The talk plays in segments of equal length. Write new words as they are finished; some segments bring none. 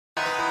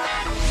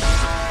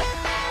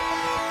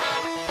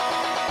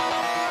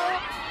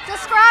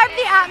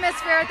the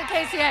atmosphere at the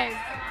KCAs?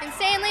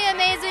 Insanely,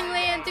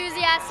 amazingly,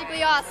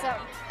 enthusiastically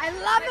awesome. I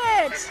love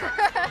it.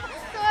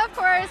 So of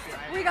course,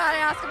 we gotta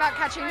ask about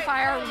Catching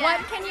Fire. Yeah. What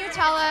can you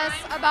tell us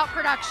about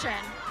production?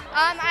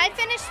 I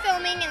finished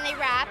filming and they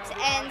wrapped,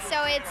 and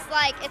so it's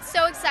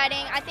so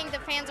exciting. I think the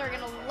fans are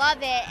gonna love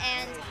it,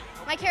 and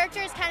my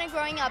character is kind of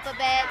growing up a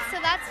bit, so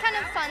that's kind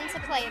of fun to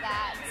play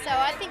that. So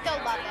I think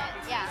they'll love it,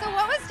 yeah. So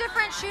what was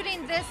different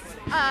shooting this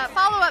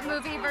follow-up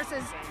movie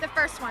versus the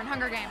first one,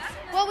 Hunger Games?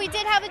 Well, we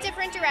did have a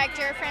different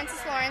director,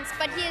 Francis Lawrence,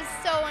 but he is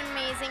so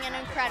amazing and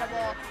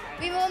incredible.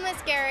 We will miss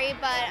Gary,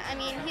 but I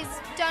mean, he's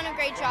done a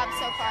great job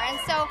so far.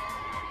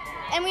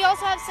 And we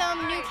also have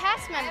some new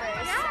cast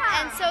members,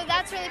 and so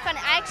that's really fun.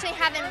 I actually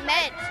haven't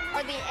met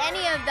hardly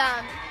any of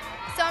them,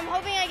 so I'm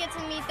hoping I get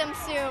to meet them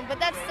soon,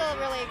 but that's still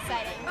really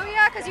exciting. Oh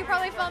yeah, because you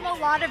probably film a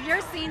lot of your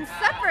scenes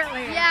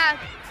separately. Yeah,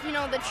 you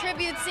know, the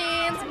tribute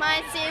scenes, my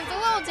scenes, a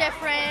little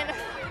different.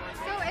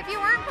 So if you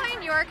weren't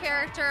playing your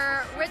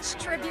character, which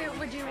tribute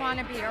would you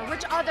want to be, or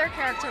which other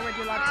character would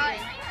you love to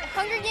be?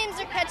 Hunger Games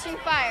or Catching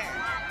Fire?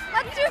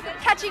 Let's do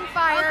Catching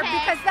Fire,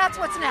 Okay. because that's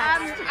what's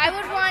next. I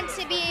would want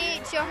to be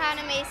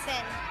Johanna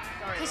Mason,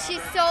 because she's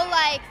so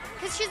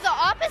because she's the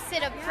opposite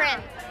of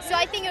Prim. So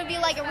I think it would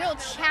be like a real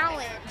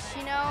challenge,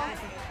 you know?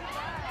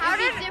 How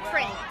did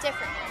different.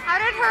 How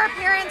did her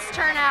appearance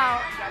turn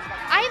out?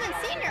 I haven't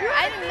seen her.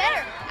 I haven't met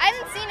her. I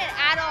haven't seen it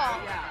at all.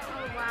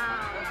 Oh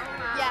wow.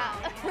 Yeah.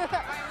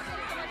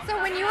 So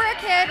when you were a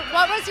kid,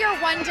 what was your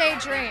one-day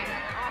dream?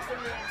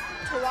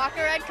 To walk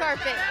a red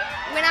carpet.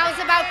 When I was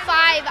about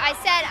 5, I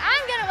said,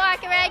 I'm gonna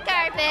walk a red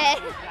carpet.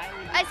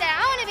 I said,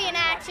 I want to be an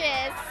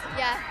actress.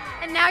 Yeah.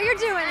 And now you're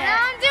doing it. Now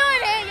I'm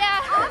doing it,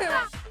 yeah.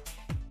 Awesome.